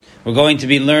We're going to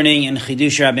be learning in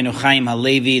Chidush Rabbeinu Chaim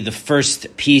Halevi, the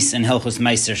first piece in Hilchos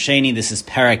Meiser Sheni. This is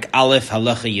Perek Aleph,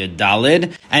 Halacha Yud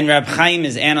Daled. And Rab Chaim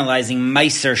is analyzing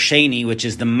Meiser Sheni, which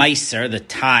is the Meiser, the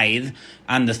tithe,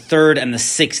 on the 3rd and the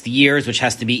 6th years, which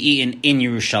has to be eaten in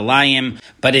Yerushalayim.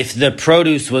 But if the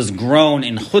produce was grown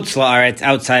in Chutz La'aretz,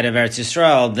 outside of Eretz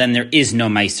Yisrael, then there is no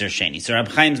Meiser Sheni. So Rab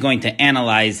Chaim is going to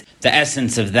analyze the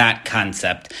essence of that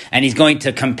concept. And he's going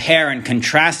to compare and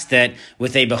contrast it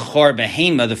with a Bechor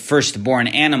Behema, the firstborn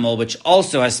animal, which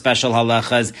also has special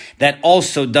halachas that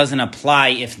also doesn't apply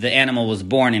if the animal was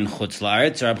born in Chutz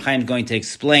La'aretz. So Rab Chaim is going to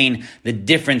explain the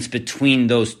difference between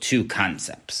those two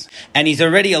concepts. And he's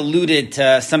already alluded to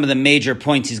some of the major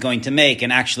points he's going to make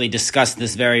and actually discuss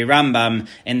this very Rambam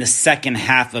in the second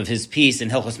half of his piece in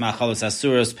Hilchos Ma'achalos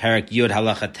Asuros, Perek Yud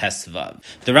Halacha Tesvav.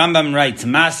 The Rambam writes,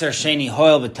 Maser Sheni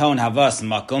Hoil V'ton Havas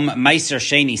Makum, Meiser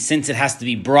Sheni, since it has to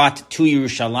be brought to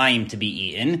Yerushalayim to be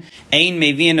eaten, Ein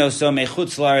Mevieno So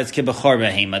Mechutz La'aretz Kebechor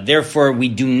Behema. Therefore, we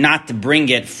do not bring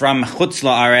it from Chutz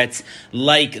La'aretz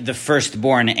like the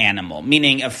firstborn animal.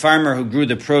 Meaning, a farmer who grew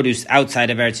the produce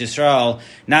outside of Eretz Yisrael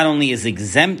not only is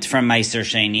exempt from Meiser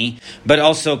Sheni, but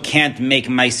also can't make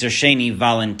Meiser Sheni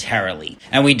voluntarily.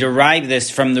 And we derive this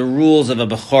from the rules of a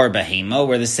Bechor Behema,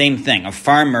 where the same thing, a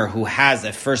farmer who has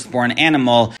a firstborn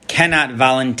animal cannot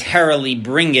voluntarily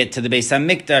bring it to the Beis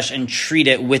HaMikdash and treat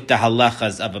it with the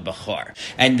halachas of a Bechor.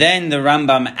 And then the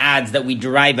Rambam adds that we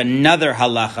derive another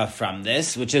halacha from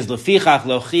this, which is Lefichach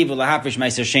Lochiv U'Lahafish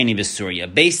Meiser Sheni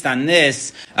B'Surya. Based on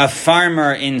this, a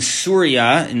farmer in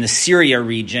Syria, in the Syria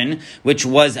region, which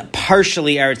was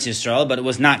partially Eretz Yisrael, but it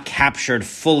was not captured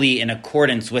fully in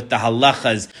accordance with the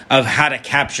halachas of how to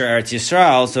capture Eretz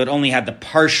Yisrael, so it only had the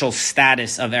partial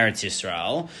status of Eretz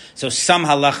Yisrael. So some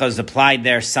halachas applied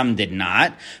there, some did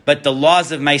not. But the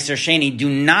laws of Meiser Sheni do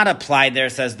not apply there,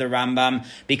 says the Rambam,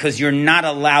 because you're not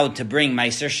allowed to bring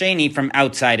Meiser Sheni from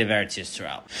outside of Eretz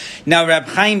Yisrael. Now, Rab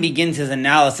Chaim begins his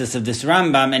analysis of this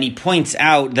Rambam, and he points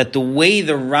out that the way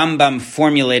the Rambam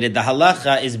formulated the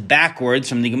halacha is backwards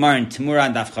from the Gemara in Temura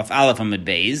and Daf Chaf Aleph Amud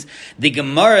Beis. The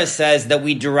Gemara says that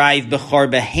we derive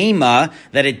Bechor Behema,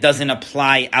 that it doesn't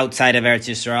apply outside of Eretz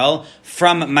Yisrael,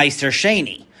 from Meiser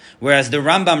Sheni. Whereas the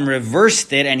Rambam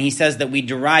reversed it, and he says that we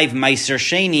derive Meiser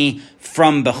Sheni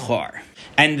from Bechor.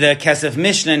 And the Kesef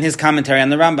Mishnah, in his commentary on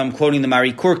the Rambam, quoting the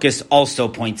Mari Kurkis, also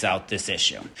points out this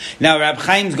issue. Now, Rab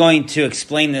Chaim's going to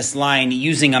explain this line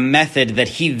using a method that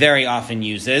he very often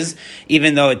uses,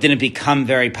 even though it didn't become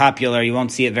very popular. You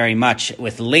won't see it very much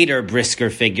with later Brisker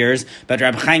figures, but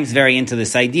Rab Chaim's very into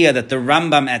this idea that the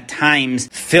Rambam at times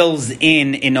fills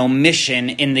in an omission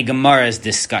in the Gemara's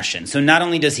discussion. So not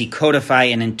only does he codify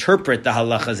and interpret the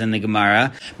halachas in the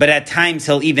Gemara, but at times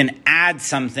he'll even add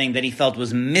something that he felt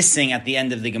was missing at the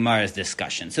end of the Gemara's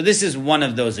discussion. So this is one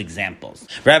of those examples.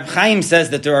 Rab Chaim says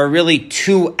that there are really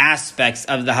two aspects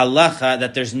of the halacha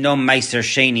that there's no Meiser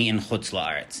Sheni in Chutz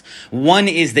La'aretz. One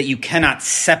is that you cannot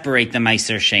separate the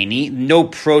Meiser Sheni. No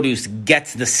produce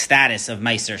gets the status of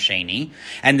Meiser Sheni.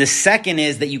 And the second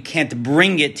is that you can't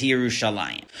bring it to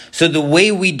Yerushalayim. So the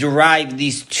way we derive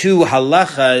these two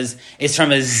halachas is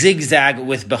from a zigzag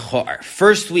with Bechor.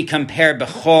 First, we compare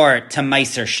Bechor to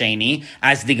Meiser Sheni,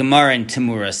 as the Gemara in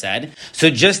Temura said. So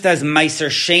just as Meiser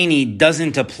Sheni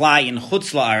doesn't apply in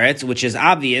Chutz La'aretz, which is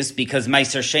obvious because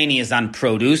Meiser Sheni is on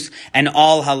produce, and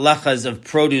all halachas of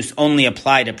produce only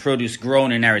apply to produce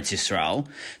grown in Eretz Yisrael.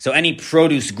 So any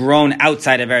produce grown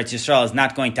outside of Eretz Yisrael is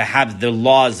not going to have the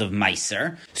laws of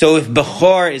Meiser. So if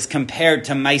Bechor is compared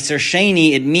to Meiser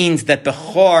Sheni, it means that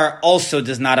Bechor also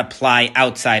does not apply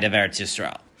outside of Eretz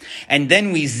Yisrael. And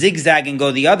then we zigzag and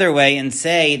go the other way and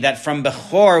say that from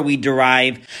Bechor we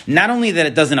derive not only that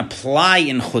it doesn't apply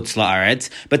in Chutz La'aretz,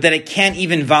 but that it can't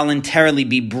even voluntarily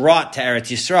be brought to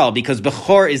Eretz Yisrael, because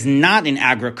Bechor is not an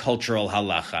agricultural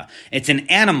halacha. It's an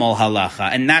animal halacha,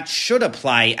 and that should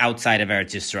apply outside of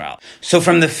Eretz Yisrael. So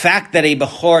from the fact that a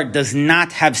Bechor does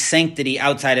not have sanctity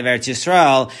outside of Eretz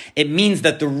Yisrael, it means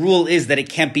that the rule is that it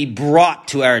can't be brought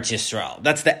to Eretz Yisrael.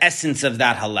 That's the essence of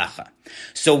that halacha.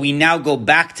 So we now go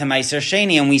back to Meiser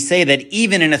Sheni and we say that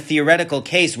even in a theoretical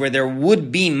case where there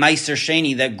would be Meiser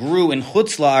Sheni that grew in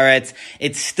Chutz La'aretz,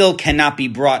 it still cannot be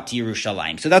brought to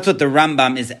Yerushalayim. So that's what the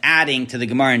Rambam is adding to the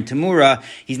Gemara in Temura.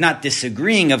 He's not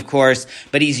disagreeing, of course,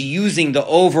 but he's using the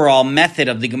overall method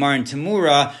of the Gemara in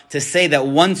Temura to say that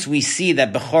once we see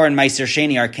that Bechor and Meiser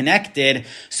Sheni are connected,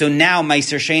 so now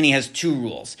Meiser Sheni has two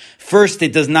rules. First,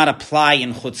 it does not apply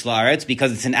in Chutz La'aretz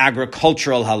because it's an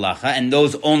agricultural halacha, and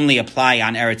those only apply apply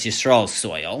on Eretz Yisrael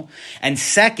soil. And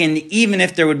second, even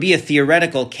if there would be a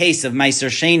theoretical case of Meiser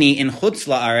Sheni in Chutz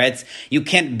La'aretz, you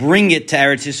can't bring it to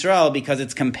Eretz Yisrael because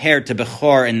it's compared to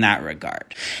Bechor in that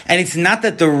regard. And it's not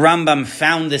that the Rambam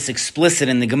found this explicit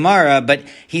in the Gemara, but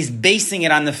he's basing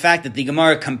it on the fact that the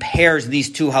Gemara compares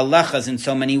these two halachas in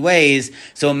so many ways,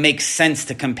 so it makes sense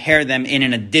to compare them in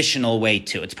an additional way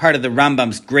too. It's part of the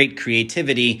Rambam's great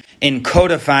creativity in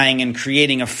codifying and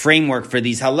creating a framework for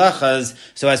these halachas,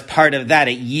 so as part of that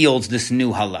it yields this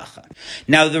new halacha.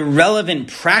 Now the relevant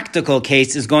practical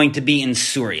case is going to be in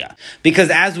Surya, because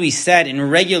as we said, in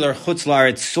regular Chutz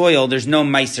La'aretz soil, there's no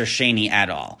Meiser Sheni at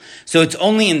all. So it's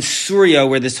only in Surya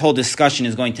where this whole discussion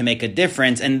is going to make a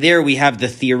difference, and there we have the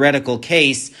theoretical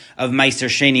case of Meiser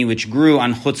Sheni which grew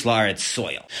on Chutz La'aretz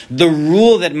soil. The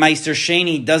rule that Meiser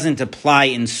Sheni doesn't apply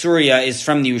in Surya is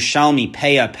from the Yerushalmi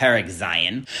Peah Perek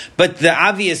Zayin, but the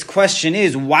obvious question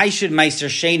is, why should Meiser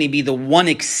Sheni be the one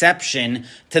exception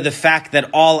to the fact that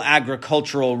all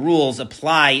agricultural rules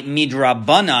apply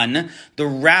midrabanan? The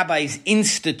rabbis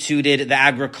instituted the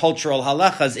agricultural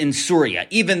halachas in Surya,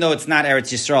 even though it's not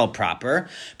Eretz Yisrael proper,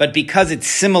 but because it's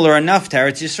similar enough to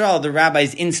Eretz Yisrael, the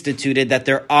rabbis instituted that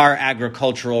there are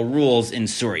agricultural rules in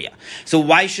Surya. So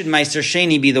why should Meiser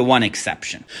Sheni be the one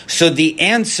exception? So the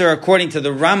answer, according to the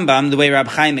Rambam, the way Rab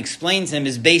Chaim explains him,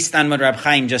 is based on what Rab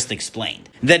Chaim just explained.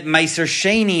 That Meiser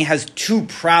Sheni has two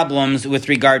problems with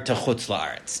regard to Chutz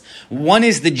La'aretz. One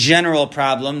is the general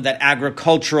problem that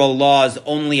agricultural laws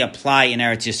only apply in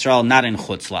Eretz Yisrael, not in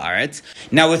Chutz La'aretz.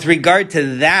 Now, with regard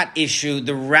to that issue,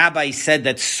 the rabbi said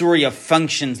that Surya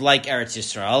functions like Eretz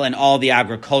Yisrael, and all the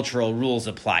agricultural rules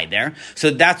apply there. So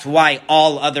that's why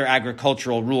all other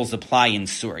agricultural rules apply in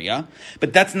Surya.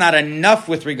 But that's not enough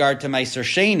with regard to Meiser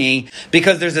Sheni,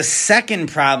 because there's a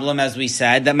second problem, as we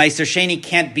said, that Meiser Sheni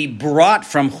can't be brought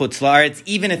from Chutz La'aretz,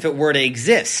 even if it were to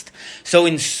exist. So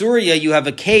in Surya, you have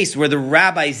a case where the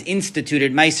rabbis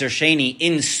instituted Meiser Sheni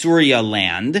in Surya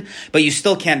land, but you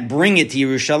still can't bring it to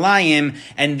Yerushalayim,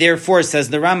 and therefore, says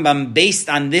the Rambam, based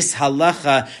on this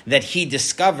halacha that he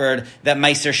discovered, that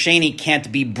Meiser Sheni can't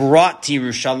be brought to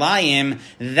Yerushalayim,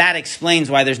 that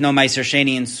explains why there's no Meiser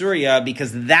Sheni in Surya,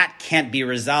 because that can't be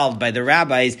resolved by the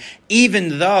rabbis,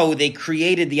 even though they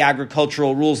created the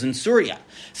agricultural rules in Surya.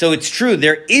 So it's true,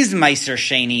 there is Meiser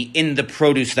Sheni in the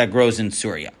produce that grows in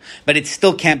Surya, but it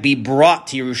still can't be brought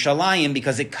to Yerushalayim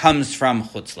because it comes from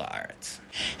Chutz La'aretz.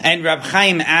 And Rab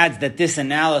Chaim adds that this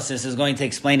analysis is going to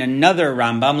explain another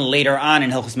Rambam later on in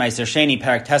Hilchos Meiser Sheni,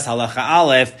 Perek Tes Halacha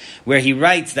Aleph, where he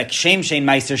writes that Kshem Shein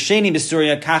Meiser Sheni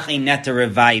b'Surya kach ein neta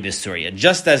revai b'Surya.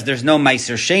 Just as there's no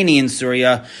Meiser Sheni in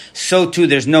Surya, so too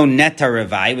there's no neta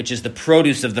revai, which is the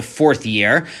produce of the fourth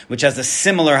year, which has a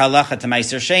similar halacha to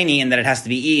Meiser Sheni in that it has to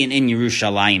be eaten in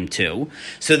Yerushalayim too.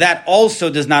 So that also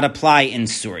does not apply in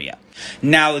Surya.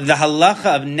 Now, the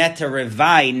halacha of neta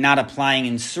revai not applying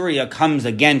in Surya comes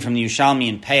again from the Yerushalmi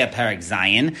and Peah Perek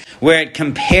Zayin, where it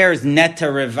compares neta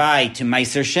revai to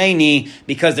Meiser Sheni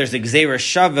because there's a Gzeira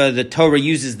Shava. The Torah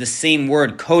uses the same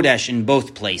word kodesh in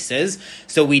both places,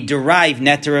 so we derive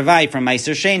neta revai from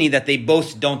Meiser Sheni that they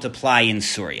both don't apply in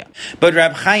Surya. But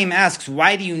Rab Chaim asks,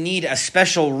 why do you need a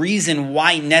special reason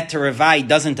why neta revai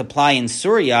doesn't apply in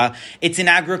Surya? It's an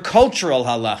agricultural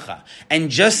halacha,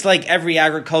 and just like every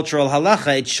agricultural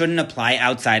halacha, it shouldn't apply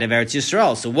outside of Eretz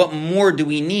Yisrael. So what more do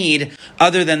we need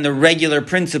other than the regular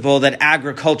principle that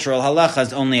agricultural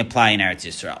halachas only apply in Eretz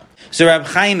Yisrael? So Rab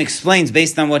Chaim explains,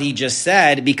 based on what he just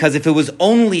said, because if it was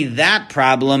only that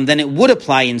problem, then it would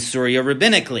apply in Surya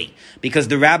rabbinically, because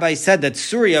the rabbi said that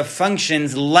Surya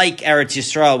functions like Eretz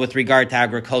Yisrael with regard to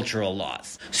agricultural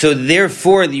laws. So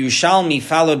therefore, the Yerushalmi,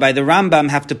 followed by the Rambam,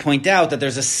 have to point out that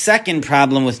there's a second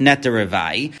problem with neta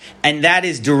revai, and that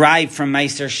is derived from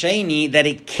Meiser Sheni, that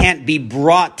it can't be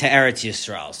brought to Eretz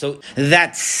Yisrael. So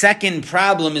that second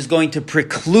problem is going to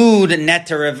preclude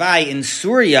neta revai in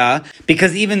Surya,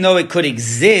 because even though it could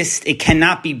exist, it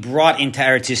cannot be brought into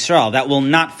Eretz Yisrael. That will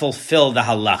not fulfill the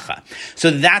halacha.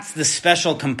 So that's the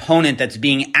special component that's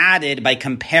being added by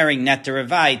comparing neta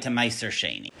revai to Meiser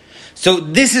Sheni. So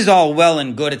this is all well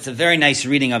and good. It's a very nice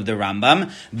reading of the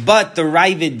Rambam, but the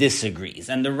Ravid disagrees.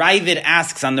 And the Ravid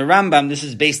asks on the Rambam, this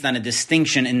is based on a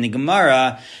distinction in the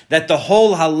Gemara, that the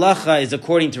whole halacha is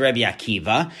according to Rabbi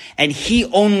Akiva, and he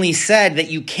only said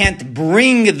that you can't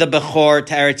bring the Bechor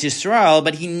to Eretz Yisrael,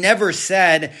 but he never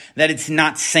said that it's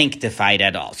not sanctified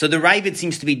at all. So the Ravid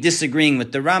seems to be disagreeing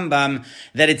with the Rambam,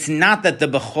 that it's not that the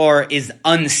Bechor is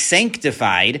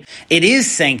unsanctified, it is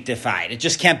sanctified. It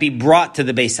just can't be brought to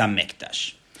the Beis HaMikdash.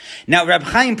 Now, Reb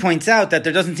Chaim points out that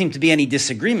there doesn't seem to be any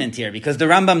disagreement here, because the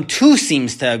Rambam too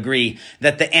seems to agree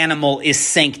that the animal is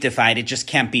sanctified, it just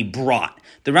can't be brought.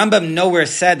 The Rambam nowhere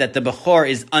said that the Bechor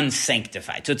is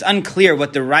unsanctified. So it's unclear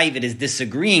what the Ravid is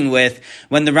disagreeing with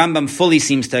when the Rambam fully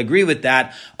seems to agree with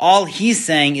that. All he's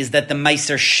saying is that the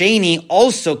Meiser Sheni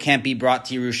also can't be brought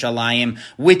to Yerushalayim,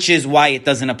 which is why it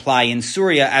doesn't apply in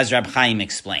Surya, as Reb Chaim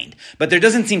explained. But there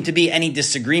doesn't seem to be any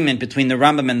disagreement between the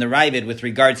Rambam and the Ravid with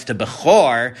regards to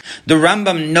Bechor. The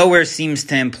Rambam nowhere seems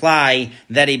to imply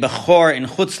that a Bechor in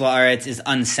Chutz La'aretz is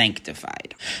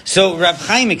unsanctified. So Reb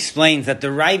Chaim explains that the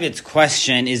Ravid's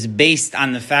question is based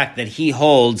on the fact that he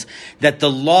holds that the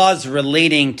laws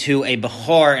relating to a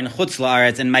Bechor in Chutz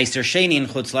La'aretz and Meiser Sheni in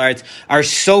Chutz La'aretz are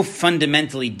so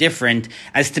fundamentally different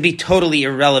as to be totally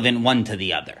irrelevant one to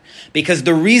the other. Because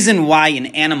the reason why an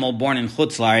animal born in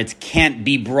Chutz La'aretz can't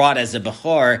be brought as a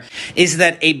Bechor is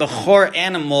that a Bechor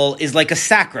animal is like a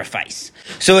sacrifice.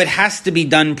 So it has to be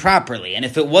done properly. And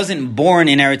if it wasn't born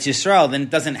in Eretz Yisrael, then it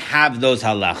doesn't have those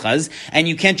halachas. And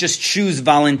you can't just choose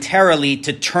voluntarily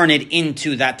to turn it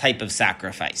into that type of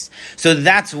sacrifice. So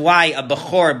that's why a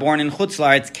Bechor born in Chutz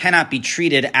La'aretz cannot be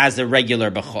treated as a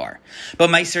regular Bechor. But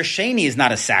Meiser Sheni is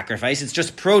not a sacrifice. It's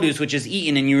just produce which is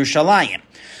eaten in Yerushalayim.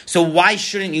 So why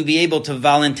shouldn't you be able to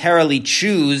voluntarily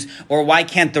choose, or why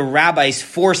can't the rabbis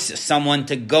force someone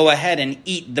to go ahead and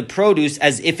eat the produce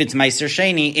as if it's Meiser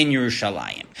Sheni in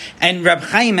Yerushalayim? And Reb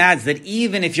Chaim adds that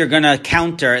even if you're going to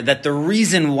counter that the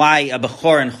reason why a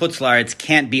Bechor in Chutz La'aretz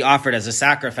can't be offered as a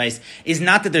sacrifice is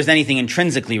not that there's anything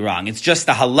intrinsically wrong, it's just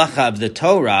the halacha of the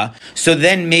Torah, so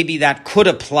then maybe that could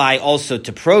apply also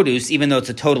to produce, even though it's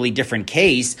a totally different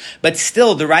case, but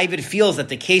still the Ravid feels that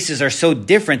the cases are so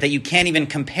different that you can't even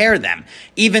compare them.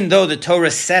 Even though the Torah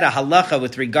said a halacha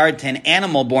with regard to an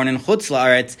animal born in Chutz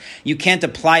La'aretz, you can't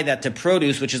apply that to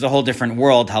produce, which is a whole different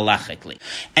world halachically.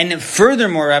 And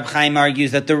furthermore, Reb Chaim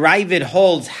argues that the Ravid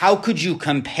holds, how could you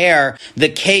compare the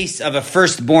case of a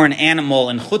firstborn animal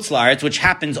in Chutz La'aretz, which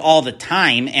happens all the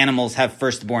time, animals have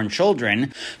firstborn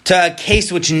children, to a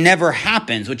case which never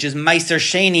happens, which is Meiser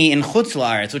Sheni in Chutz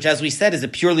La'aretz, which, as we said, is a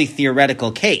purely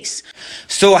theoretical case.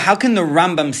 So how can the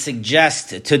Rambam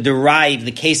suggest to derive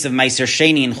the case of Meiser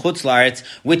Sheni in Chutz La'aretz,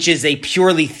 which is a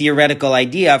purely theoretical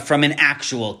idea, from an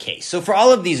actual case? So for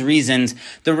all of these reasons,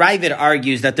 the Ravid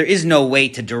argues that there is no way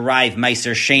to derive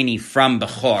Meiser Sheni from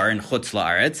Bechor in Chutz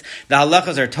La'aretz. The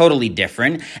halachas are totally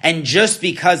different, and just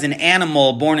because an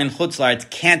animal born in Chutz La'aretz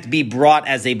can't be brought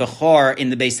as a Bechor in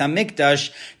the Beis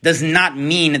HaMikdash does not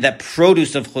mean that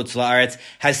produce of Chutz La'aretz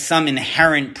has some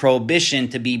inherent prohibition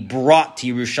to be brought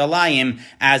to Yerushalayim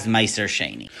as Meiser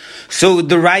Sheni. So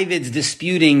the Ravid's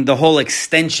disputing the whole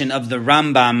extension of the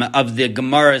Rambam of the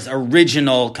Gemara's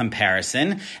original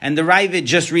comparison, and the Ravid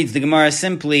just reads the Gemara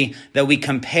simply that we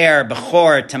compare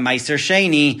Bechor to Meiser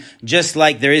Sheni, just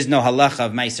like there is no halacha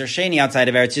of Meiser Sheni outside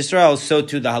of Eretz Yisrael, so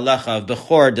too the halacha of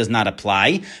Bechor does not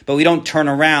apply, but we don't turn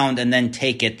around and then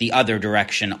take it the other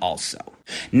direction also.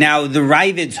 Now, the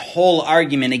Ravid's whole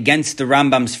argument against the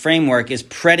Rambam's framework is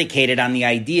predicated on the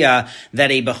idea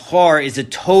that a Bechor is a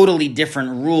totally different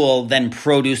rule than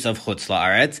produce of Chutz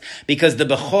La'aretz, because the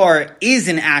Bechor is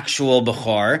an actual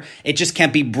Bechor, it just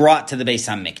can't be brought to the Beis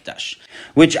HaMikdash.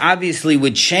 Which obviously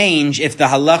would change if the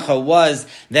halacha was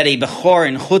that a Bechor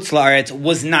in Chutz La'aretz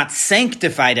was not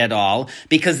sanctified at all,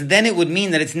 because then it would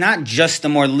mean that it's not just a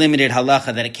more limited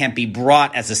halacha that it can't be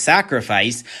brought as a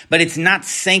sacrifice, but it's not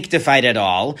sanctified at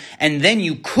all, and then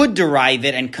you could derive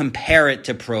it and compare it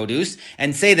to produce,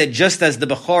 and say that just as the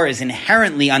Bechor is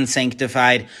inherently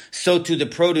unsanctified, so too the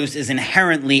produce is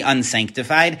inherently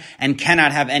unsanctified, and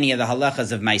cannot have any of the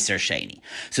halachas of Meiser Sheni.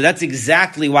 So that's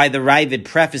exactly why the Ravid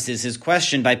prefaces his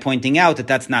question by pointing out that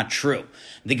that's not true.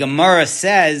 The Gemara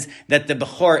says that the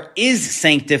Bechor is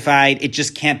sanctified, it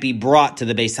just can't be brought to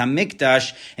the Beis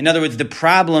HaMikdash. In other words, the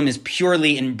problem is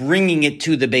purely in bringing it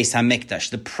to the Beis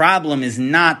HaMikdash. The problem is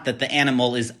not that the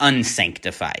animal is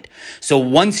unsanctified. So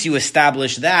once you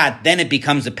establish that, then it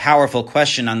becomes a powerful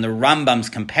question on the Rambam's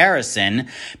comparison,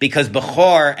 because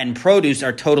Bechor and produce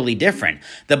are totally different.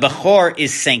 The Bechor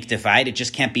is sanctified, it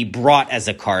just can't be brought as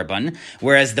a carbon,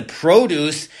 whereas the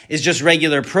produce is just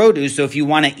regular produce, so if you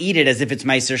want to eat it as if it's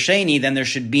Meiser Sheni, then there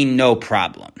should be no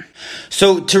problem.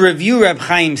 So to review Reb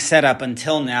Chaim's setup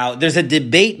until now, there's a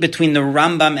debate between the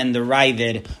Rambam and the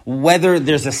Ravid whether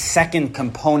there's a second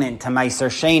component to Meiser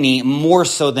Sheni more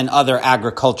so than other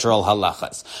agricultural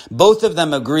halachas. Both of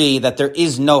them agree that there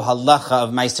is no halacha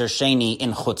of Meiser Sheni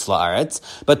in Chutz La'aretz,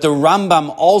 but the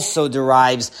Rambam also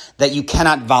derives that you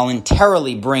cannot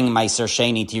voluntarily bring Meiser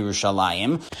Sheni to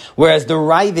Yerushalayim, whereas the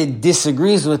Ravid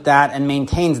disagrees with that and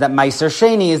maintains that Meiser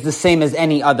Sheni is the same as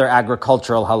any other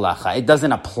agricultural halacha. It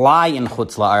doesn't apply in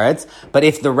Chutz La'aretz, but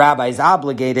if the rabbis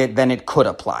obligate it, then it could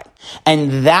apply.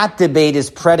 And that debate is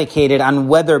predicated on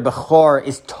whether Bechor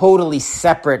is totally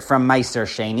separate from Meiser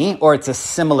Sheni, or it's a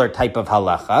similar type of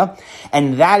halacha.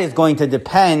 And that is going to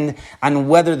depend on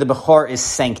whether the Bechor is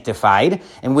sanctified,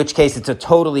 in which case it's a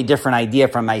totally different idea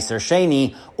from Meiser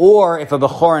Sheni, or if a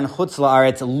Bechor in Chutz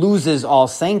La'aretz loses all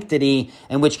sanctity,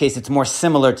 in which case it's more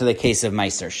similar to the case of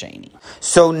Meiser Sheni.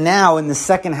 So now, in the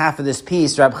second half of this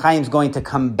piece, Reb Chaim is going to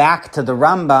come back to the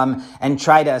Rambam and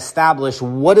try to establish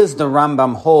what does the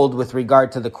Rambam hold with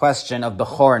regard to the question of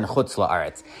Bechor and Chutz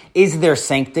La'aretz. Is there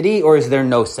sanctity or is there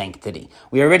no sanctity?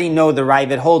 We already know the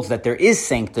Ravid holds that there is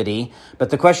sanctity, but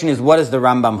the question is what does the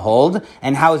Rambam hold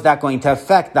and how is that going to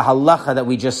affect the halacha that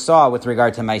we just saw with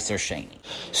regard to Meiser Sheni?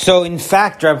 So in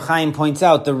fact, Reb Chaim points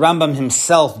out the Rambam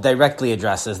himself directly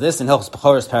addresses this in Hilchos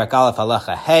Bechoros Perek Aleph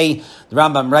Halacha Hey. The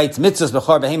Rambam writes, Mitzvos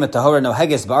Bechor Behemoth Tahora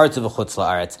Noheges Ba'aretz V'Chutz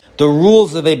La'aretz. The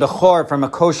rules of a Bechor from a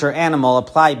kosher animal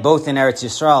apply both in Eretz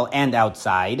Yisrael and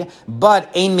outside, but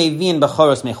Ein Mevi'in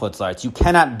Bechoros Mechutz La'aretz. You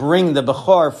cannot bring the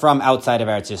Bechor from outside of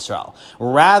Eretz Yisrael.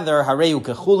 Rather, Hareu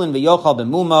Kechulin V'Yochal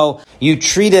B'Mumo, you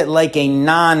treat it like a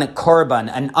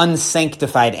non-korban, an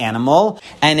unsanctified animal,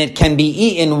 and it can be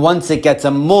eaten once it gets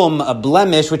a mum, a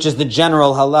blemish, which is the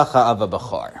general halacha of a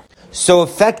Bechor. So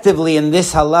effectively in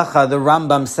this halacha, the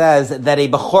Rambam says that a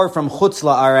Bechor from Chutz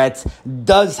La'aretz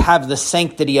does have the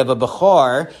sanctity of a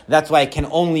Bechor. That's why it can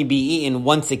only be eaten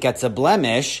once it gets a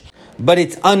blemish, but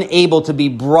it's unable to be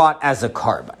brought as a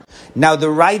korban. Now the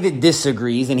Ravid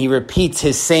disagrees, and he repeats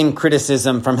his same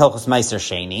criticism from Hilchos Meiser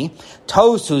Sheni.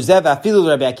 Tosu zev afilu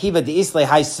Rabbi Akiva de'islei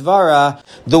hai svara.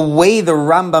 The way the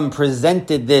Rambam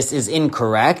presented this is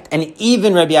incorrect, and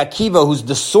even Rabbi Akiva, who's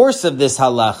the source of this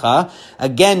halacha,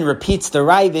 again repeats the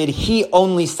Ravid. He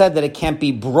only said that it can't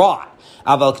be brought.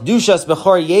 Aval kedushas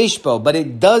bechor yeshbo, but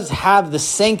it does have the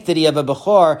sanctity of a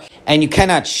bechor, and you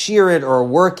cannot shear it or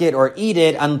work it or eat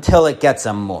it until it gets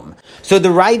a mum. So the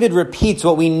Ravid repeats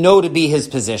what we know to be his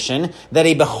position, that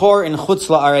a bechor in Chutz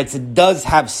La'aretz does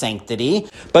have sanctity,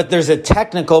 but there's a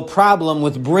technical problem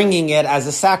with bringing it as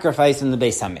a sacrifice in the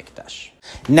Beis HaMikdash.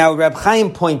 Now, Reb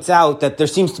Chaim points out that there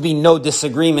seems to be no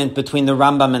disagreement between the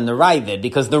Rambam and the Ravid,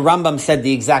 because the Rambam said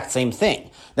the exact same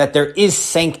thing, that there is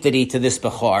sanctity to this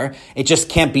Bechor, it just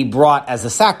can't be brought as a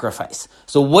sacrifice.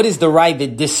 So what is the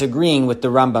Ravid disagreeing with the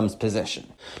Rambam's position?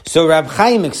 So Reb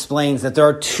Chaim explains that there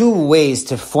are two ways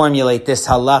to formulate this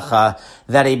halacha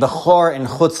that a Bechor in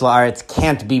Chutz La'aretz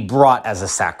can't be brought as a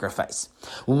sacrifice.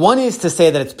 One is to say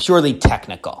that it's purely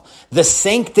technical. The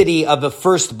sanctity of a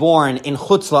firstborn in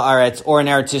Chutz La'aretz or in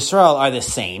Eretz Yisrael are the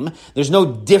same. There's no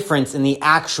difference in the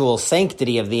actual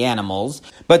sanctity of the animals,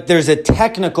 but there's a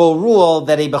technical rule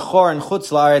that a Bechor in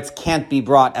Chutz La'aretz can't be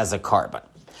brought as a korban.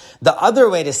 The other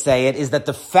way to say it is that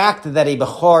the fact that a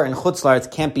Bechor in Chutz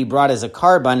La'aretz can't be brought as a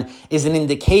korban is an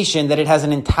indication that it has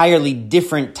an entirely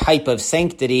different type of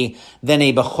sanctity than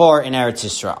a Bechor in Eretz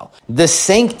Yisrael. The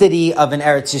sanctity of an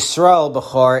Eretz Yisrael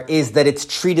Bechor is that it's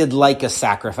treated like a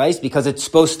sacrifice because it's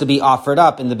supposed to be offered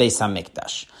up in the Beis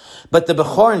HaMikdash. But the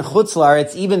Bechor in Chutz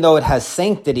La'aretz, even though it has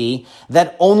sanctity,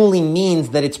 that only means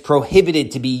that it's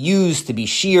prohibited to be used, to be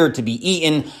sheared, to be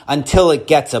eaten until it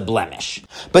gets a blemish.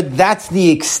 But that's the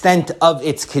extent of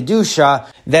its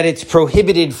Kedusha, that it's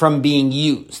prohibited from being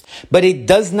used. But it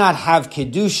does not have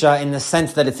Kedusha in the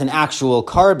sense that it's an actual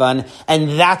korban,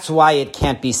 and that's why it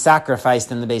can't be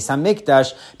sacrificed in the Beis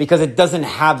HaMikdash, because it doesn't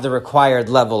have the required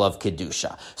level of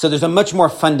Kedusha. So there's a much more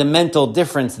fundamental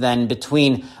difference then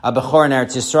between a Bechor in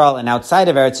Eretz Yisrael and outside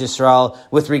of Eretz Yisrael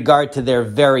with regard to their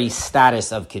very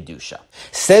status of Kedusha.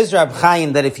 Says Reb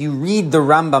Chaim that if you read the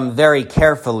Rambam very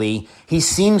carefully, he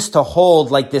seems to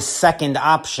hold like this second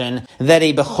option that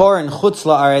a Bechor in Chutz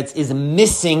La'aretz is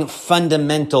missing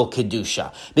fundamental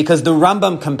Kedusha, because the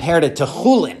Rambam compared it to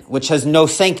Chulin, which has no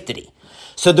sanctity.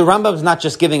 So the Rambam is not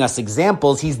just giving us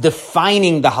examples, he's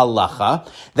defining the halacha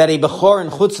that a Bechor in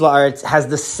Chutz La'aretz has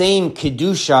the same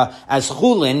Kedusha as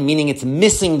Chulin, meaning it's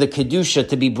missing the Kedusha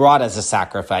to be brought as a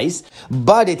sacrifice,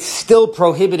 but it's still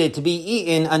prohibited to be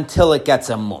eaten until it gets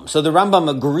a mum. So the Rambam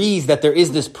agrees that there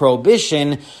is this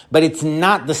prohibition, but it's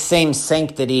not the same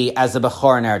sanctity as a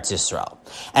Bechor in Eretz Yisrael.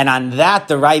 And on that,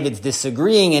 the Ravid's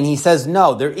disagreeing, and he says,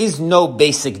 no, there is no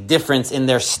basic difference in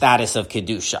their status of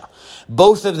Kedusha.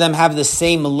 Both of them have the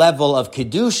same level of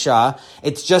Kedusha.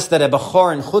 It's just that a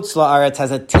Bechor in Chutz La'aretz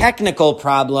has a technical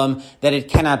problem that it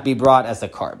cannot be brought as a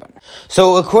carbon.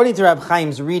 So according to Rab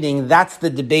Chaim's reading, that's the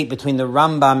debate between the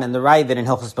Rambam and the Ravid in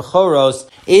Hilchos Bechoros.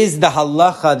 Is the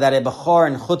halacha that a Bechor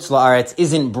in Chutz La'aretz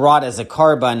isn't brought as a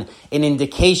carbon an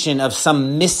indication of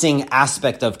some missing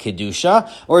aspect of Kedusha?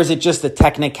 Or is it just a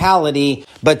technicality,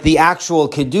 but the actual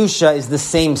Kedusha is the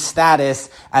same status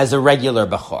as a regular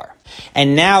Bechor?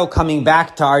 And now, coming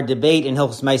back to our debate in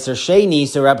Hilchos Meiser Sheni,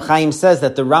 so Rab Chaim says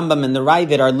that the Rambam and the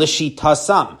Ravid are Lishi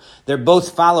Tasam. They're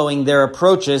both following their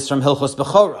approaches from Hilchos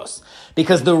Bechoros.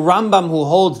 Because the Rambam, who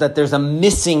holds that there's a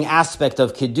missing aspect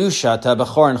of Kedusha to a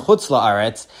Bechor in Chutz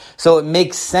La'aretz, so it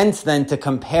makes sense then to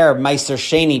compare Meiser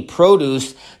Sheni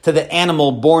produce to the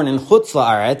animal born in Chutz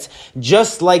La'aretz,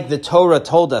 just like the Torah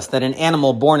told us that an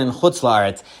animal born in Chutz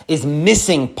La'aretz is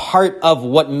missing part of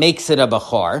what makes it a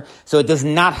Bechor, so it does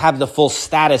not have the full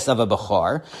status of a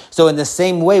Bechor. So in the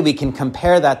same way, we can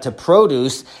compare that to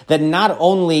produce, that not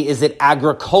only is it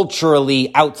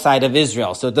agriculturally outside of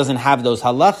Israel, so it doesn't have those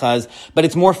halachas, but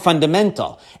it's more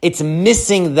fundamental. It's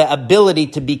missing the ability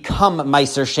to become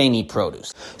Meiser Sheni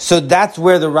produce. So that's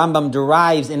where the Rambam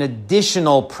derives an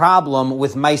additional problem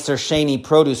with Meiser Sheni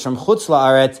produce from Chutz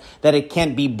La'aretz, that it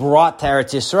can't be brought to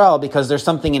Eretz Yisrael because there's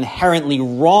something inherently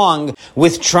wrong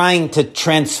with trying to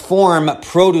transform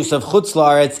produce of Chutz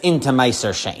La'aretz into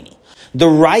Meiser Sheni. The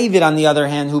Ravid, on the other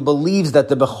hand, who believes that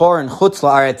the Bechor in Chutz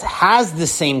La'aretz has the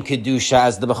same Kedusha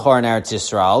as the Bechor in Eretz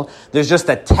Yisrael, there's just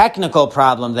a technical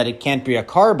problem that it can't be a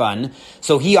carbon,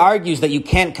 so he argues that you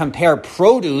can't compare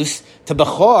produce to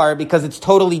Bechor because it's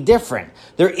totally different.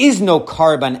 There is no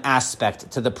carbon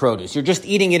aspect to the produce. You're just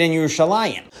eating it in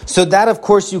Yerushalayim. So that, of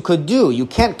course, you could do. You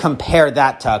can't compare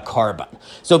that to a carbon.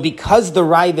 So because the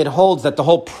Ravid holds that the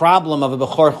whole problem of a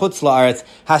Bechor Chutz La'aretz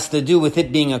has to do with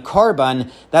it being a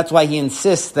carbon, that's why he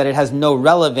insists that it has no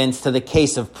relevance to the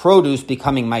case of produce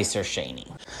becoming Meiser Sheni.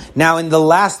 Now, in the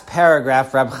last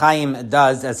paragraph, Rab Chaim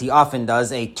does, as he often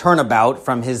does, a turnabout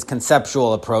from his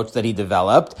conceptual approach that he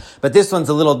developed. But this one's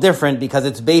a little different because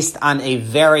it's based on a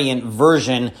variant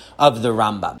version of the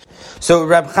Rambam. So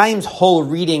Rab Chaim's whole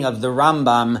reading of the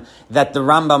Rambam, that the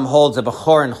Rambam holds a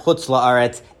Bechor in Chutz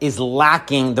La'aretz is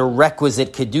lacking the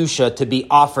requisite Kedusha to be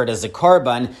offered as a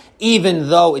carbon, even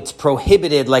though it's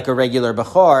prohibited like a regular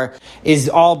Bechor, is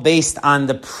all based on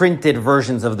the printed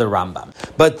versions of the Rambam.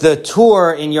 But the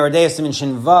Tur in Yordei Siman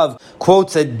Shin Vav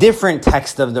quotes a different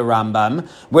text of the Rambam,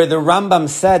 where the Rambam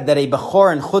said that a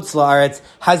Bechor in Chutz La'aretz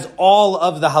has all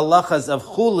of the halachas of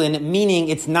Chulin, meaning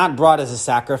it's not brought as a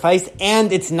sacrifice,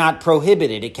 and it's not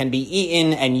prohibited. It can be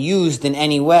eaten and used in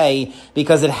any way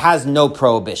because it has no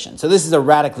prohibition. So this is a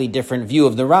radically different view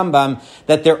of the Rambam,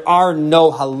 that there are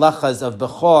no halachas of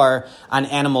Bechor on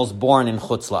animals born in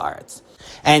Chutz La'aretz.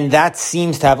 And that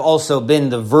seems to have also been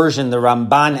the version the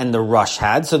Ramban and the Rosh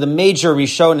had. So the major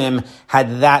Rishonim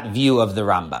had that view of the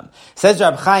Rambam. Says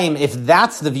Rab Chaim, if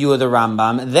that's the view of the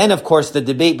Rambam, then of course the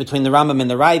debate between the Rambam and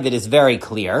the Ravid is very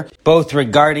clear, both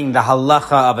regarding the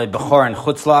halacha of a Bechor in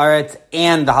Chutz La'aretz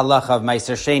and the halacha of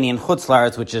Meiser Sheni in Chutz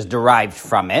La'aretz, which is derived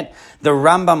from it. The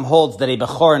Rambam holds that a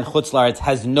Bechor in Chutz La'aretz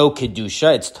has no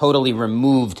Kedusha. It's totally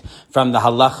removed from the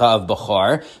halacha of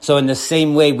Bechor. So in the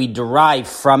same way, we derive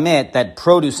from it that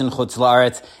produce in Chutz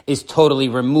La'aretz is totally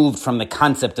removed from the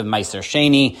concept of Meiser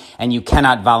Sheni, and you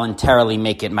cannot voluntarily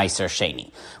make it Meiser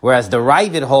Sheni. Whereas the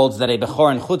Ravid holds that a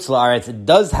Bechor in Chutz La'aretz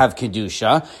does have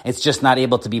Kedusha. It's just not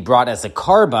able to be brought as a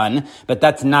carbon, but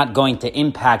that's not going to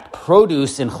impact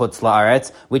produce in Chutz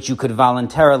La'aretz, which you could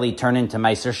voluntarily turn into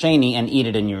Meiser Sheni and eat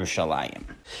it in Yerushalayim.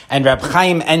 And Rab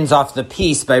Chaim ends off the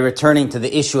piece by returning to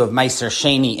the issue of Meiser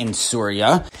Sheni in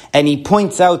Surya, and he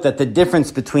points out that the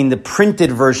difference between the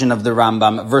printed version of the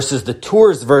Rambam versus the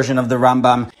Tur's version of the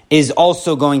Rambam is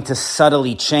also going to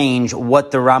subtly change what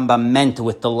the Rambam meant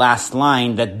with the last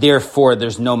line, that therefore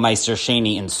there's no Meiser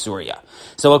Sheni in Surya.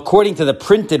 So according to the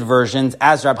printed versions,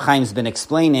 as Rab Chaim's been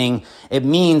explaining, it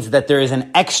means that there is an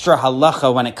extra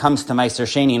halacha when it comes to Meiser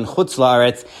Sheni in Chutz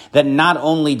La'aretz, that not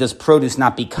only does produce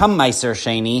not become Meiser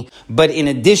Sheni, but in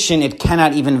addition, it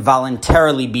cannot even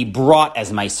voluntarily be brought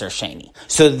as Meiser Sheni.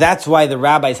 So that's why the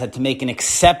rabbis had to make an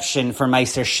exception for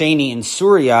Meiser Sheni in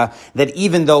Surya, that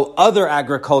even though other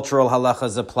agricultural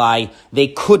halachas apply, they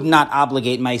could not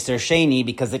obligate Meiser Sheni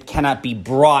because it cannot be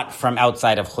brought from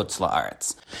outside of Chutz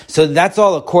La'aretz. So that's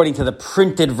all according to the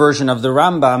printed version of the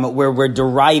Rambam, where we're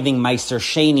deriving Meiser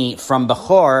Sheni from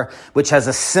Bechor, which has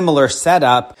a similar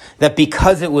setup, that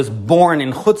because it was born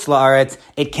in Chutz La'aretz,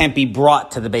 it can't be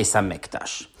brought to the Beis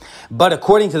HaMikdash. But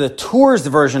according to the Tours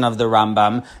version of the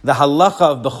Rambam, the halacha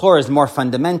of Bechor is more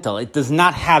fundamental. It does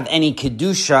not have any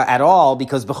Kedusha at all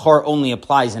because Bechor only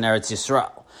applies in Eretz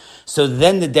Yisrael. So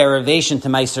then the derivation to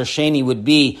Meiser Sheni would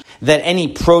be that any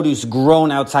produce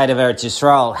grown outside of Eretz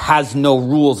Yisrael has no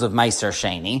rules of Meiser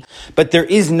Sheni, but there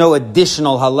is no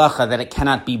additional halacha that it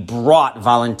cannot be brought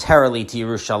voluntarily to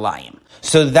Yerushalayim.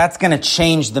 So that's going to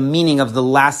change the meaning of the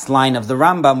last line of the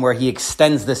Rambam, where he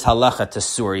extends this halacha to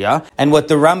Surya. And what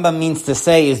the Rambam means to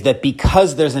say is that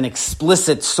because there's an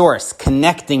explicit source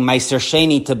connecting Meiser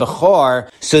Sheni to Bechor,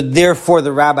 so therefore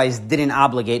the rabbis didn't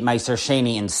obligate Meiser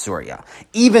Sheni in Surya.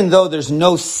 Even though there's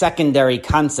no secondary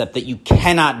concept that you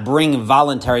cannot bring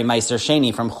voluntary Meiser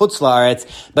Sheni from Chutz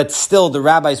La'aretz, but still the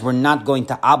rabbis were not going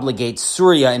to obligate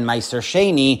Surya in Meiser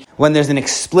Sheni when there's an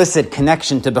explicit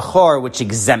connection to Bechor which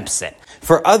exempts it.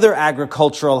 For other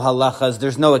agricultural halachas,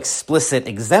 there's no explicit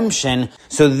exemption,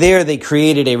 so there they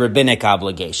created a rabbinic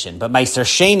obligation. But Meiser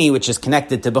Sheni, which is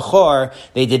connected to Bechor,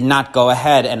 they did not go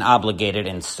ahead and obligate it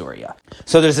in Surya.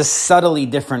 So there's a subtly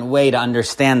different way to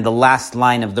understand the last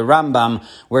line of the Rambam,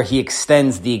 where he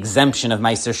extends the exemption of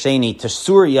Meiser Sheni to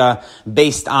Surya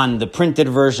based on the printed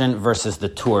version versus the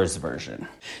Tours version.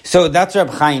 So that's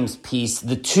Reb Chaim's piece.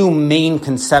 The two main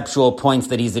conceptual points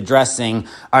that he's addressing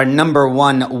are, number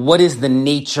one, what is the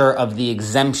nature of the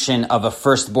exemption of a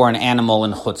firstborn animal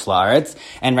in Chutz La'aretz?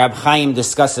 And Reb Chaim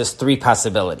discusses three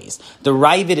possibilities. The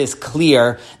Ravid is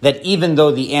clear that even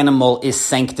though the animal is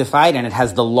sanctified and it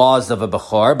has the laws of a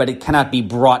Bechor, but it cannot be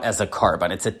brought as a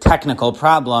karban. It's a technical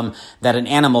problem that an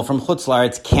animal from Chutz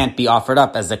La'aretz can't be offered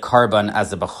up as a karban,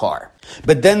 as a Bechor.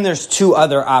 But then there's two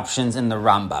other options in the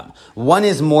Rambam. One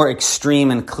is more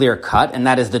extreme and clear-cut, and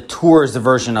that is the Tours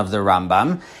version of the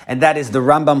Rambam. And that is the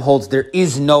Rambam holds there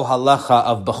is no halacha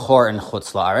of Bechor in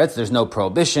Chutz La'aretz. There's no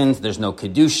prohibitions, there's no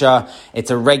Kedusha.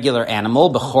 It's a regular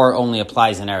animal. Bechor only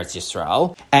applies in Eretz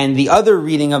Yisrael. And the other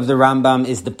reading of the Rambam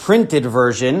is the printed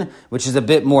version, which is a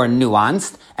bit more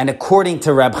nuanced. And according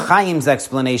to Reb Chaim's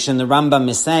explanation, the Rambam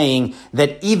is saying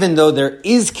that even though there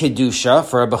is Kedusha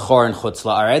for a Bechor in Chutz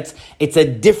La'aretz, it's a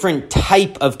different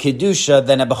type of Kedusha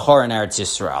than a Bechor in Eretz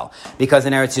Yisrael. Because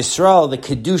in Eretz Yisrael, the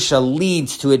Kedusha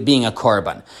leads to it being a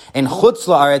korban. In Chutz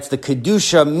La'aretz, the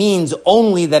Kedusha means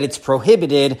only that it's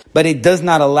prohibited, but it does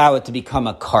not allow it to become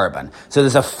a korban. So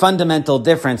there's a fundamental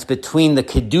difference between the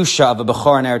Kedusha of a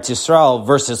Bechor in Eretz Yisrael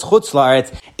versus Chutz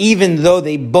La'aretz, even though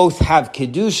they both have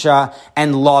Kedusha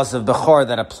and laws of Bechor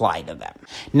that apply to them.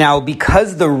 Now,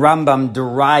 because the Rambam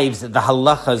derives the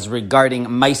halachas regarding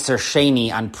Meiser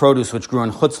Sheni on produce which grew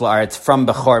in Chutz La'aretz from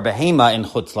Bechor Behema in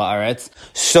Chutz La'aretz,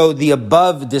 so the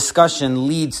above discussion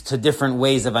leads to different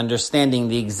ways of understanding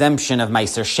the exemption of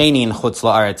Meiser Sheni in Chutz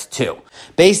La'aretz too.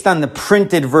 Based on the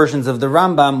printed versions of the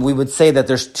Rambam, we would say that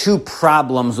there's two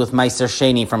problems with Meiser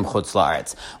Sheni from Chutz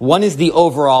La'aretz. One is the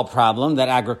overall problem that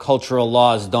agricultural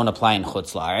laws don't apply in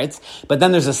Chutz La'aretz, but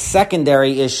then there's a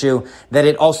secondary issue that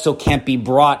it also can't be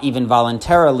brought even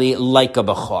voluntarily like a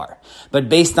Bechor. But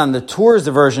based on the Tours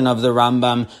version of the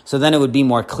Rambam, so then it would be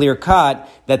more clear-cut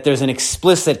that there's an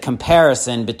explicit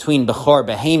comparison between Bechor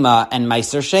Behema and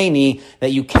Meiser Sheni,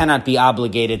 that you cannot be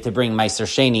obligated to bring Meiser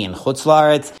Sheni in Chutz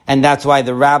La'aretz, and that's why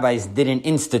the rabbis didn't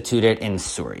institute it in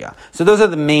Surya. So those are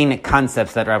the main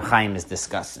concepts that Reb Chaim is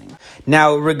discussing.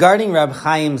 Now, regarding Reb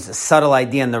Chaim's subtle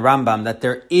idea in the Rambam that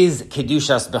there is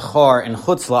Kedushas Bechor in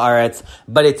Chutz La'aretz,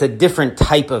 but it's a different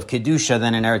type of Kedusha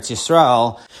than in Eretz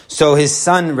Yisrael, so his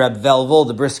son, Reb Velvel,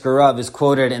 the Brisker Rav, is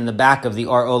quoted in the back of the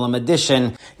Or Olam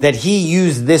edition that he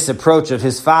used this approach of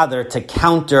his father to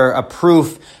counter a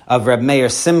proof of Reb Meir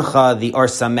Simcha, the Or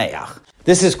Sameach.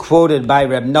 This is quoted by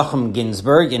Reb Nachum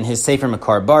Ginsburg in his Sefer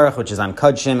Makar Baruch, which is on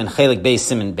Kodshim and Chelik Beis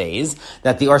Siman Beis,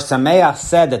 that the Or Sameach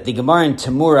said that the Gemara in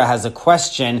Temura has a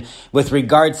question with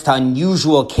regards to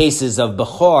unusual cases of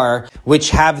Bechor,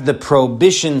 which have the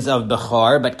prohibitions of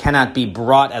Bechor, but cannot be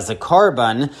brought as a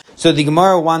karban. So the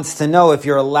Gemara wants to know if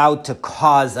you're allowed to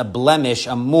cause a blemish,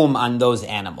 a mum, on those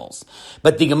animals.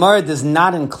 But the Gemara does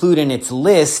not include in its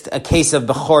list a case of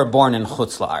Bechor born in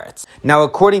Chutz La'aretz. Now,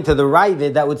 according to the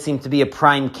Ravid, that would seem to be a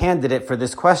prime candidate for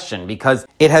this question, because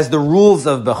it has the rules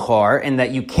of Bechor in that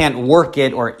you can't work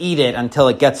it or eat it until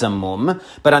it gets a mum,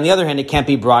 but on the other hand, it can't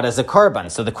be brought as a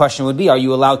korban. So the question would be, are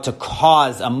you allowed to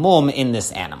cause a mum in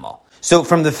this animal? So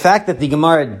from the fact that the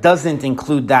Gemara doesn't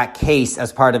include that case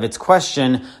as part of its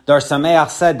question, the Or Sameach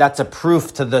said that's a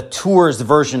proof to the Tours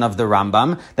version of the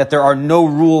Rambam, that there are no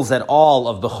rules at all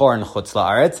of Bechor and Chutz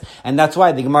La'aretz, and that's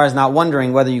why the Gemara is not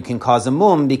wondering whether you can cause a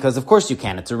mum, because of course you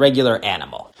can, it's a regular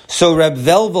animal. So Reb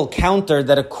Velvel countered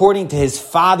that according to his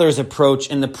father's approach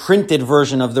in the printed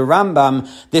version of the Rambam,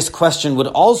 this question would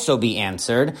also be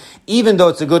answered, even though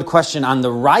it's a good question on the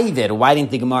Ravid. Why didn't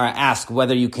the Gemara ask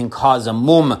whether you can cause a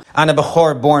mum on a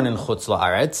Bechor born in Chutz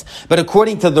La'aretz? But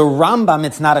according to the Rambam,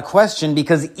 it's not a question,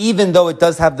 because even though it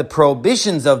does have the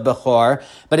prohibitions of Bechor,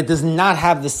 but it does not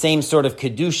have the same sort of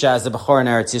Kedusha as a Bechor in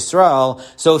Eretz Yisrael,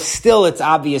 so still it's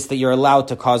obvious that you're allowed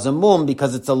to cause a mum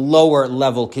because it's a lower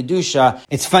level Kedusha.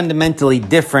 It's fundamentally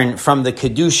different from the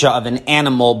Kedusha of an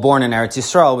animal born in Eretz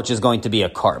Yisrael, which is going to be a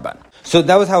korban. So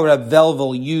that was how Reb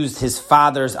Velvel used his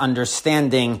father's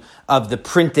understanding of the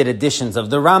printed editions of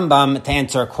the Rambam to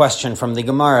answer a question from the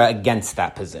Gemara against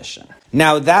that position.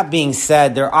 Now, that being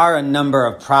said, there are a number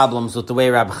of problems with the way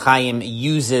Rab Chaim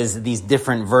uses these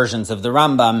different versions of the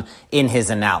Rambam in his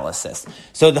analysis.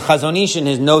 So the Chazon Ish in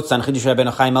his notes on Chidush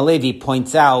Rabbeinu Chaim HaLevi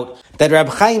points out that Rab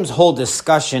Chaim's whole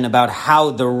discussion about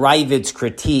how the Ravid's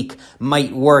critique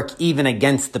might work even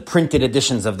against the printed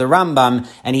editions of the Rambam,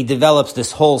 and he develops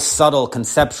this whole subtle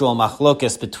conceptual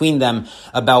machlokas between them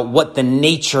about what the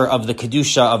nature of the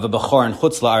Kedusha of a Bechor and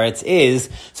Chutz La'aretz is.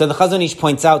 So the Chazon Ish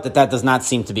points out that that does not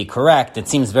seem to be correct. It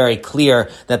seems very clear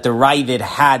that the Ravid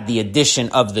had the addition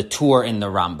of the Tur in the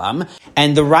Rambam,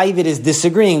 and the Ravid is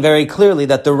disagreeing very clearly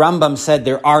that the Rambam said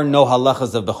there are no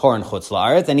halachas of Bechor and Chutz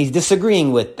La'aretz, and he's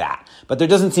disagreeing with that. But there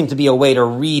doesn't seem to be a way to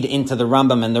read into the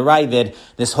Rambam and the Ravid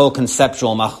this whole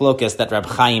conceptual machlokas that Rab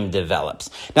Chaim develops.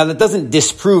 Now, that doesn't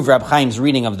disprove Rab Chaim's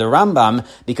reading of the Rambam,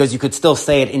 because you could still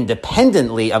say it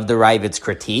independently of the Ravid's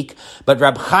critique, but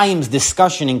Rab Chaim's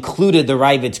discussion included the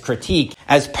Ravid's critique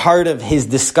as part of his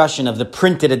discussion of the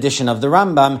printed edition of the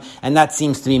Rambam, and that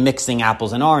seems to be mixing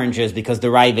apples and oranges, because the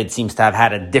Ravid seems to have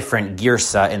had a different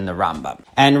girsa in the Rambam.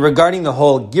 And regarding the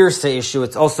whole girsa issue,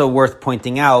 it's also worth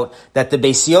pointing out that the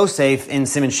Beis Yosef in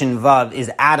Siman Shin Vav is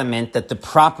adamant that the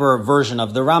proper version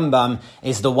of the Rambam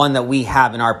is the one that we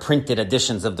have in our printed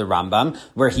editions of the Rambam,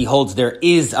 where he holds there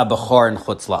is a Bechor in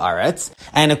Chutz La'aretz.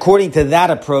 And according to that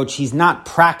approach, he's not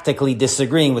practically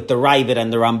disagreeing with the Ravid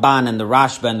and the Ramban and the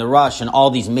Rashba and the Rosh and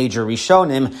all these major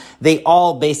Rishonim. They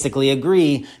all basically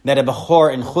agree that a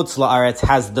Bechor in Chutz La'aretz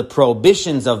has the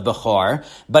prohibitions of Bechor,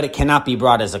 but it cannot be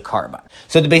brought as a korban.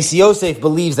 So the Beis Yosef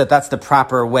believes that that's the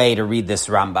proper way to read this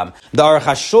Rambam. The Aruch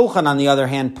HaShulchan, on the other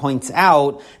hand, points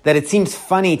out that it seems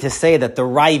funny to say that the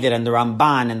Ravid and the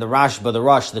Ramban and the Rashba, the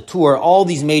Rosh, the Tur, all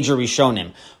these major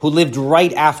Rishonim who lived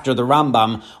right after the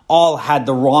Rambam all had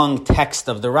the wrong text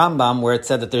of the Rambam, where it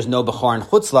said that there's no Bechor in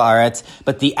Chutz La'aretz,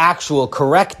 but the actual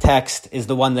correct text is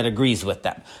the one that agrees with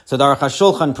them. So the Aruch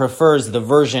HaShulchan prefers the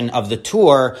version of the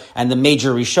Tur and the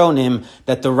major Rishonim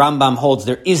that the Rambam holds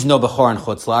there is no Bechor in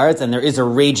Chutz La'aretz, and there is a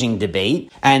raging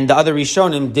debate, and the other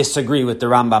Rishonim disagree with the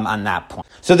Rambam on that point.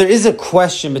 So there is a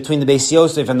question between the Beis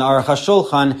Yosef and the Aruch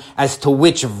HaShulchan as to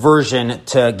which version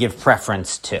to give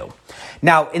preference to.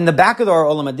 Now, in the back of the Or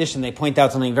Olam edition, they point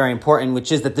out something very important,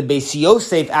 which is that the Beis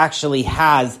Yosef actually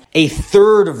has a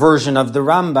third version of the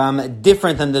Rambam,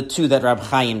 different than the two that Rab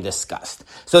Chaim discussed.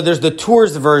 So there's the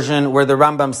Tours version, where the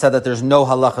Rambam said that there's no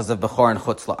halachas of Bechor and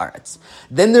Chutz La'aretz.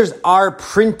 Then there's our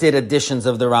printed editions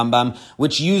of the Rambam,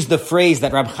 which use the phrase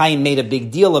that Rab Chaim made a big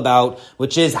deal about,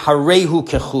 which is Harehu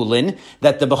Kechulin,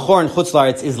 that the Bechor and Chutz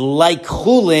La'aretz is like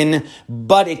Chulin,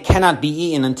 but it cannot be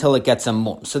eaten until it gets a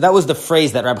mum. So that was the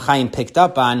phrase that Rab Chaim picked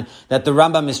up on, that the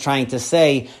Rambam is trying to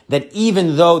say that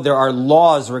even though there are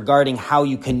laws regarding how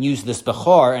you can use this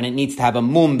Bechor, and it needs to have a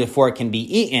mum before it can be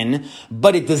eaten,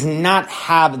 but it does not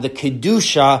have the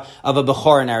Kedusha of a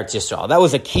Bechor in Eretz Yisrael. That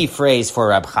was a key phrase for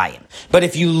Rab Chaim. But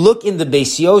if you look in the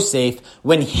Beis Yosef,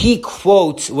 when he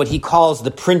quotes what he calls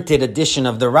the printed edition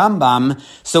of the Rambam,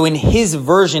 so in his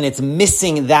version it's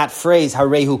missing that phrase,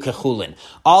 Harehu Kechulin.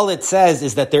 All it says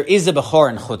is that there is a Bechor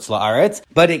in Chutz La'aretz,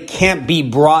 but it can't be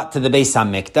brought to the Beis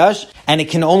HaMikdash, and it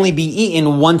can only be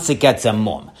eaten once it gets a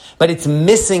mum. but it's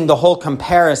missing the whole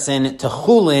comparison to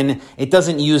chulin. It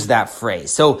doesn't use that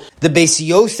phrase. So the Beis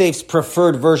Yosef's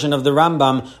preferred version of the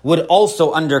Rambam would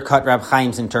also undercut Rab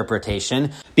Chaim's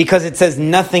interpretation because it says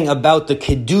nothing about the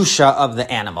kedusha of the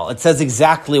animal. It says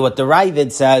exactly what the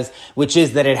Ravid says, which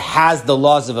is that it has the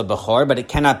laws of a bechor, but it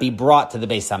cannot be brought to the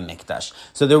Beis HaMikdash.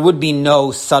 So there would be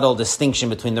no subtle distinction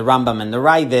between the Rambam and the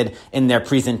Ravid in their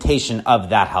presentation of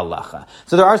that halacha.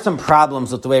 So there are some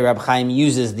problems with the way Rab Chaim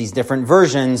uses these different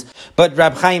versions, but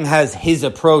Rab Chaim has his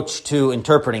approach to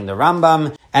interpreting the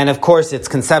Rambam, and of course it's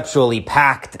conceptually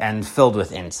packed and filled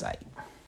with insight.